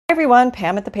Hi everyone,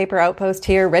 Pam at the Paper Outpost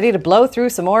here, ready to blow through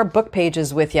some more book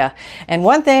pages with you. And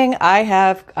one thing I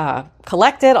have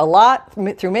collected a lot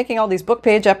through making all these book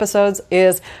page episodes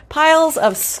is piles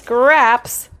of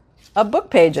scraps of book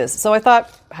pages. So I thought,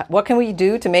 what can we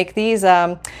do to make these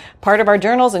part of our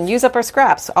journals and use up our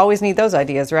scraps? Always need those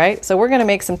ideas, right? So we're going to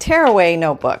make some tearaway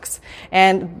notebooks.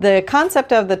 And the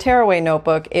concept of the tearaway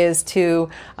notebook is to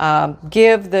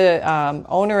give the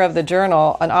owner of the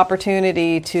journal an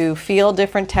opportunity to feel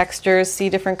different textures, see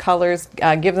different colors,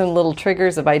 give them little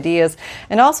triggers of ideas,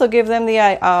 and also give them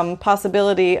the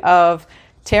possibility of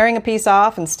tearing a piece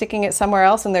off and sticking it somewhere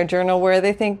else in their journal where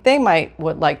they think they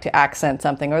would like to accent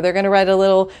something, or they're going to write a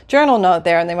little journal note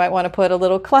there and they might want to put a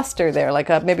little cluster there, like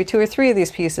maybe 2 or 3 of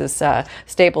these pieces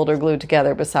stapled or glued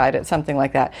together beside it, something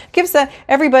like that. Gives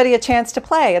everybody a chance to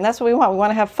play, and that's what we want. We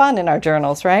want to have fun in our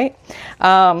journals, right?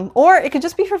 Or it could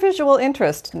just be for visual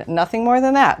interest. Nothing more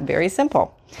than that. Very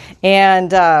simple. And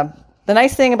the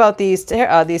nice thing about these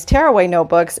tearaway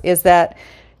notebooks is that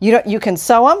you can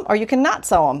sew them or you can not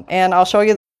sew them. And I'll show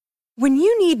you. When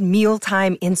you need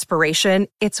mealtime inspiration,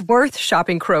 it's worth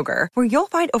shopping Kroger, where you'll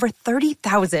find over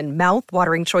 30,000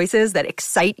 mouth-watering choices that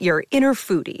excite your inner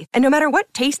foodie. And no matter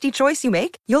what tasty choice you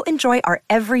make, you'll enjoy our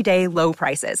everyday low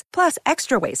prices, plus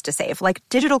extra ways to save, like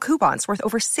digital coupons worth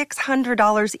over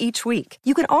 $600 each week.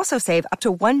 You can also save up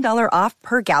to $1 off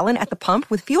per gallon at the pump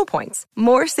with fuel points.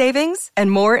 More savings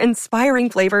and more inspiring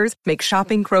flavors make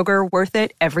shopping Kroger worth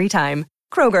it every time.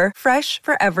 Kroger, fresh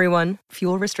for everyone.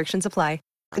 Fuel restrictions apply.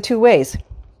 The 2 ways.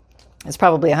 There's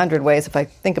probably 100 ways if I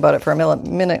think about it for a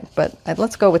minute, but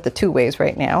let's go with the 2 ways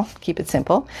right now. Keep it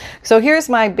simple. So here's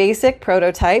my basic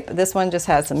prototype. This one just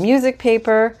has some music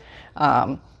paper,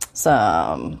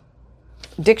 some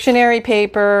dictionary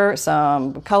paper,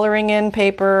 some coloring in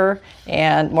paper,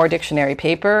 and more dictionary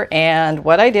paper. And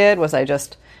what I did was I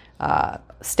just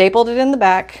stapled it in the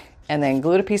back and then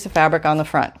glued a piece of fabric on the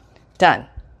front. Done.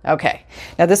 Okay,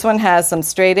 now this one has some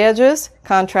straight edges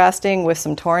contrasting with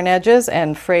some torn edges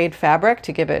and frayed fabric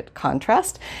to give it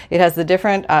contrast. It has the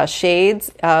different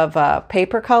shades of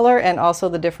paper color and also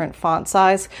the different font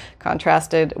size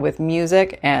contrasted with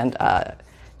music and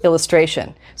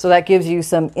illustration. So that gives you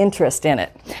some interest in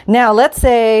it. Now let's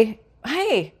say,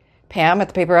 hey, Pam at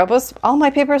the Paper Outpost, all my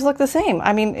papers look the same.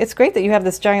 I mean, it's great that you have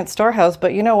this giant storehouse,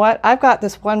 but you know what? I've got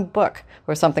this one book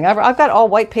or something. I've got all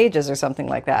white pages or something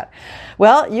like that.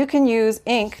 Well, you can use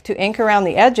ink to ink around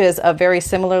the edges of very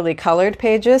similarly colored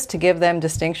pages to give them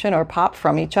distinction or pop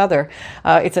from each other.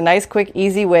 It's a nice, quick,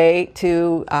 easy way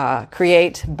to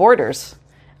create borders.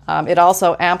 It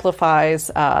also amplifies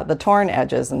the torn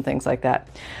edges and things like that.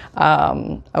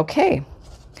 Okay,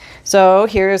 so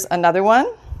here's another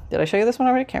one. Did I show you this one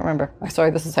already? Can't remember.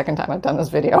 Sorry, this is the second time I've done this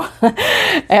video.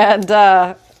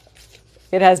 And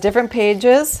it has different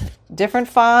pages, different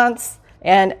fonts,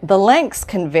 and the lengths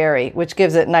can vary, which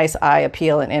gives it nice eye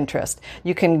appeal and interest.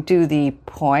 You can do the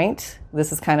point.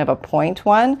 This is kind of a point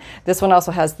one. This one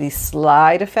also has the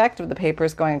slide effect of the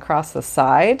papers going across the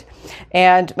side.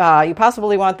 And you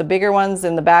possibly want the bigger ones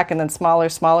in the back and then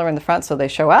smaller in the front so they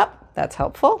show up. That's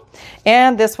helpful.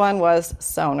 And this one was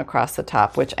sewn across the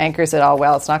top, which anchors it all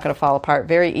well. It's not going to fall apart.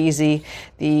 Very easy.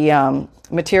 The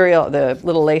material, the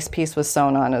little lace piece was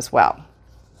sewn on as well.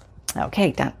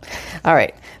 Okay, done. All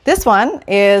right. This one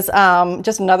is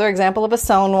just another example of a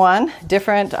sewn one,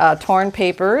 different torn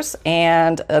papers.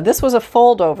 And this was a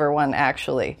fold-over one,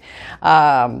 actually.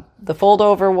 The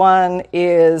fold-over one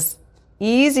is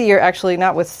easier, actually,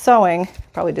 not with sewing.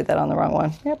 Probably did that on the wrong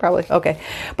one. Yeah, probably. Okay.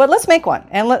 But let's make one.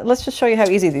 And let's just show you how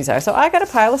easy these are. So I got a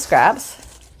pile of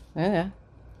scraps. Yeah.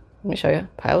 Let me show you.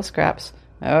 Pile of scraps.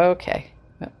 Okay.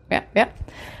 Yeah.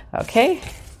 Okay.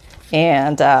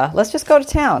 And let's just go to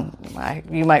town.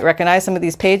 You might recognize some of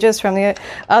these pages from the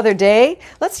other day.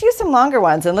 Let's use some longer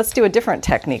ones and let's do a different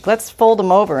technique. Let's fold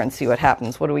them over and see what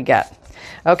happens. What do we get?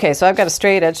 Okay, so I've got a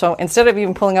straight edge. So instead of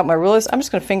even pulling out my rulers, I'm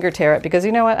just going to finger tear it because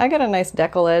you know what? I got a nice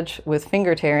decal edge with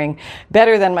finger tearing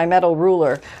better than my metal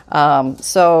ruler.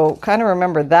 So kind of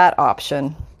remember that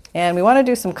option. And we want to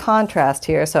do some contrast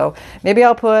here. So maybe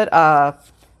I'll put a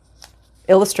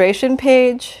illustration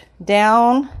page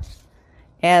down.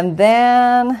 And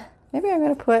then maybe I'm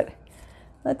going to put,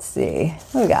 let's see,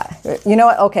 what we got? You know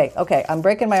what? Okay. I'm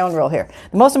breaking my own rule here.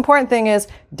 The most important thing is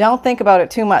don't think about it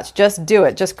too much. Just do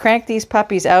it. Just crank these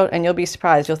puppies out and you'll be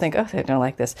surprised. You'll think, oh, they don't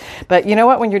like this. But you know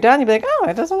what? When you're done, you'll be like, oh,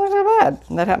 it doesn't look that bad.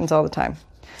 And that happens all the time.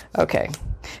 Okay.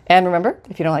 And remember,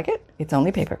 if you don't like it, it's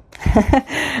only paper.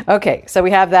 Okay, so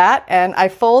we have that. And I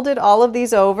folded all of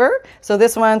these over. So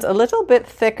this one's a little bit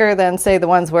thicker than, say, the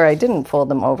ones where I didn't fold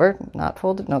them over. Not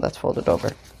folded? No, that's folded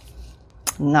over.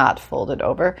 not folded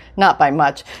over, not by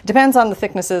much. Depends on the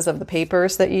thicknesses of the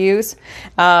papers that you use.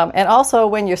 And also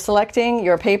when you're selecting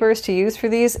your papers to use for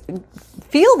these,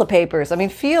 feel the papers. I mean,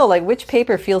 feel like which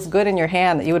paper feels good in your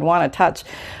hand that you would want to touch.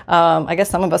 I guess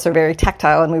some of us are very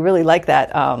tactile and we really like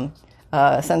that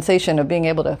sensation of being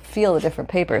able to feel the different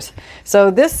papers.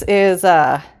 So this is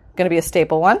going to be a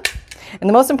staple one. And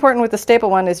the most important with the staple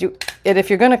one is if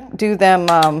you're going to do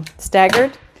them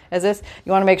staggered, as this,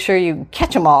 you want to make sure you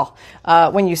catch them all.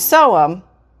 When you sew them,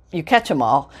 you catch them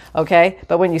all, okay?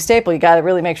 But when you staple, you got to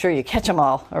really make sure you catch them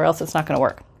all, or else it's not going to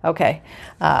work. Okay,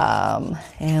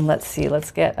 and let's see,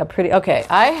 let's get a pretty, okay,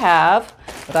 I have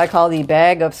what I call the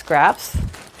bag of scraps,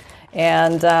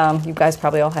 and you guys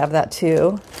probably all have that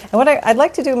too. And what I'd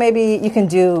like to do, maybe you can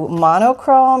do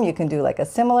monochrome, you can do like a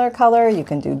similar color, you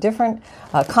can do different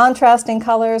contrasting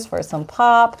colors for some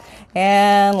pop,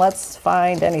 and let's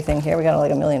find anything here. We got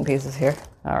like a million pieces here.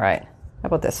 All right, how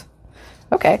about this?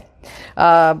 Okay.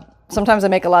 Sometimes I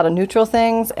make a lot of neutral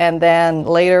things, and then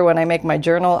later when I make my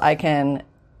journal, I can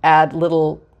add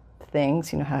little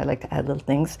things. You know how I like to add little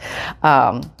things.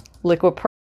 Liquid pearl.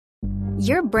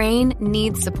 Your brain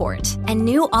needs support, and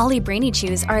new Ollie Brainy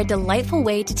Chews are a delightful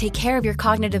way to take care of your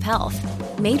cognitive health.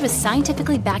 Made with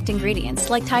scientifically backed ingredients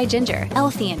like Thai ginger,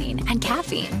 L-theanine, and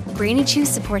caffeine, Brainy Chews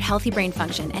support healthy brain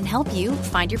function and help you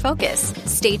find your focus,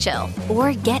 stay chill,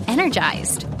 or get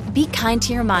energized. Be kind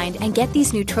to your mind and get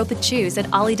these nootropic chews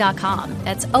at ollie.com.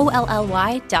 That's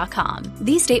OLLY.com.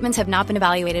 These statements have not been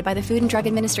evaluated by the Food and Drug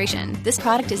Administration. This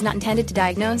product is not intended to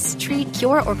diagnose, treat,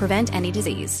 cure, or prevent any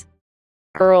disease.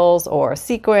 Pearls or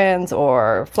sequins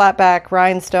or flatback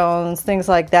rhinestones, things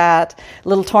like that,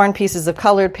 little torn pieces of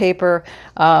colored paper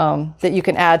that you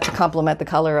can add to complement the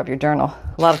color of your journal.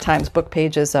 A lot of times book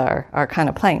pages are kind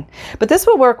of plain. But this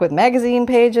will work with magazine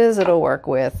pages, it'll work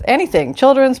with anything,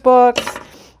 children's books,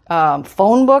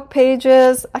 phone book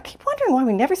pages. I keep wondering why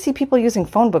we never see people using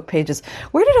phone book pages.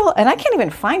 And I can't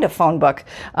even find a phone book.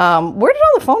 Where did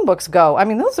all the phone books go? I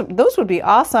mean, those would be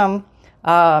awesome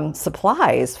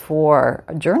supplies for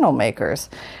journal makers,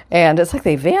 and it's like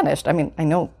they vanished. I mean, I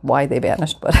know why they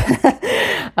vanished, but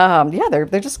yeah,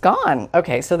 they're just gone.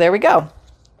 Okay, so there we go.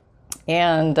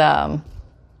 And I'm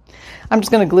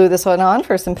just going to glue this one on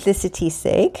for simplicity's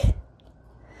sake.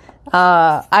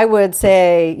 I would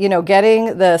say,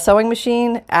 getting the sewing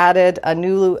machine added a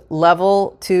new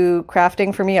level to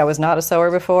crafting for me. I was not a sewer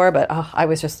before, but I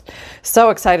was just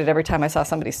so excited every time I saw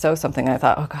somebody sew something. I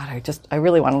thought, oh God, I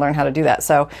really want to learn how to do that.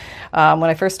 So when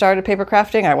I first started paper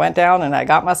crafting, I went down and I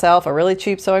got myself a really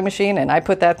cheap sewing machine, and I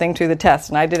put that thing through the test,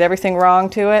 and I did everything wrong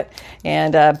to it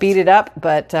and beat it up.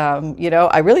 But,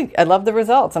 I love the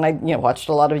results, and I watched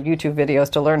a lot of YouTube videos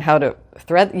to learn how to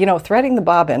threading the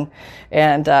bobbin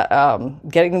and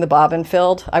getting the bobbin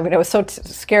filled. I mean, I was so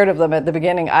scared of them at the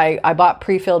beginning. I bought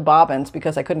pre-filled bobbins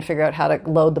because I couldn't figure out how to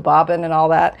load the bobbin and all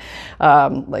that,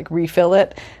 like refill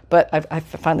it. But I've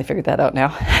finally figured that out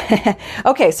now.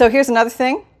 Okay, so here's another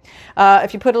thing.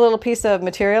 If you put a little piece of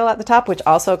material at the top, which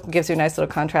also gives you a nice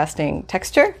little contrasting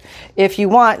texture. If you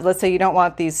want, let's say you don't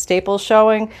want these staples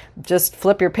showing, just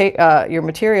flip your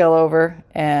material over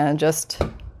and just...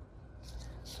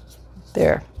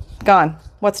 There, gone.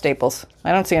 What staples?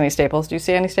 I don't see any staples. Do you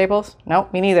see any staples?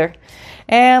 Nope, me neither.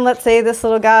 And let's say this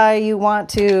little guy, you want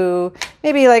to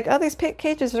maybe like, oh, these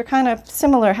cages are kind of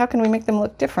similar. How can we make them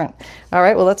look different? All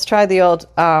right, well, let's try the old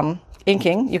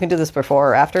inking. You can do this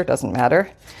before or after, it doesn't matter.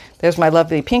 There's my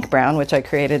lovely pink brown, which I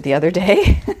created the other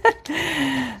day.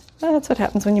 That's what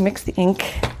happens when you mix the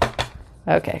ink.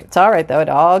 Okay, it's all right though. It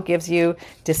all gives you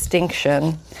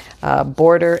distinction,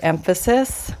 border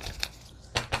emphasis,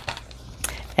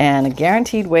 and a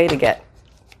guaranteed way to get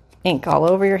ink all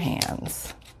over your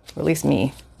hands. Or at least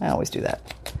me. I always do that.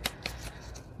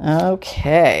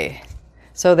 Okay.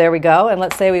 So there we go. And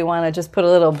let's say we want to just put a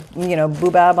little,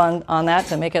 boobab on that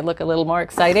to make it look a little more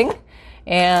exciting.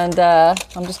 And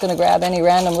I'm just going to grab any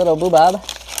random little boobab.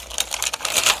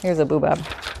 Here's a boobab.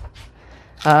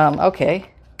 Okay.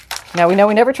 Now we know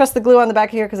we never trust the glue on the back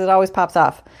here because it always pops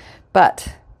off.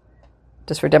 But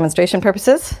just for demonstration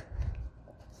purposes,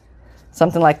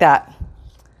 something like that.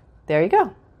 There you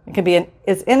go. It can be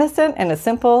as innocent and as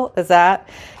simple as that.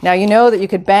 Now you know that you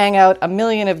could bang out a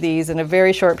million of these in a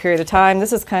very short period of time.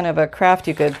 This is kind of a craft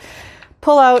you could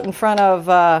pull out in front of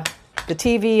the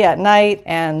TV at night,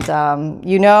 and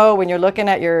when you're looking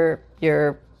at your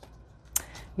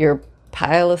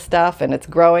pile of stuff, and it's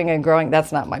growing and growing.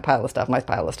 That's not my pile of stuff. My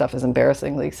pile of stuff is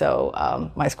embarrassingly so,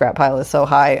 my scrap pile is so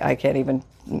high I can't even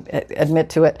admit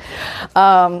to it.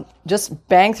 Just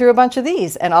bang through a bunch of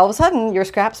these, and all of a sudden your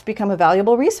scraps become a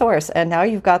valuable resource, and now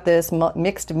you've got this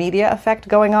mixed media effect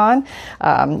going on.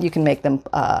 You can make them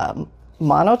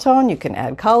monotone, you can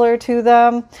add color to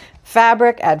them,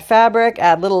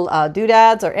 add little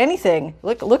doodads or anything.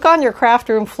 Look on your craft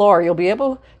room floor. You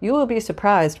will be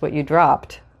surprised what you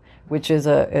dropped, which is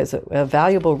a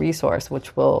valuable resource,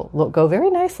 which will go very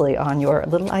nicely on your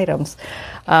little items.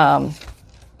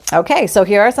 Okay, so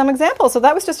here are some examples. So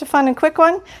that was just a fun and quick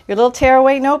one. Your little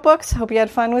tearaway notebooks. Hope you had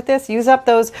fun with this. Use up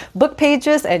those book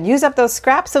pages and use up those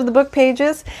scraps of the book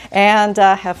pages, and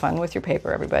have fun with your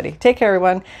paper, everybody. Take care,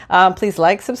 everyone. Please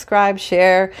like, subscribe,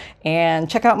 share, and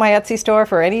check out my Etsy store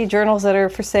for any journals that are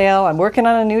for sale. I'm working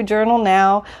on a new journal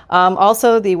now.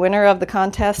 Also, the winner of the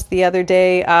contest the other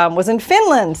day was in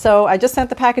Finland. So I just sent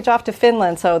the package off to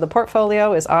Finland. So the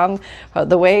portfolio is on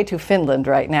the way to Finland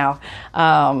right now.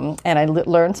 And I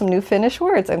learned some new Finnish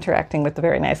words interacting with the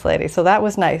very nice lady. So that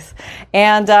was nice.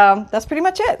 And that's pretty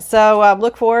much it. So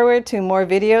look forward to more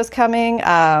videos coming.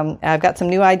 I've got some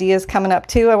new ideas coming up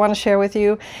too I want to share with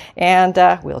you. And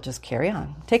we'll just carry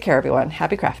on. Take care, everyone.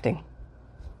 Happy crafting.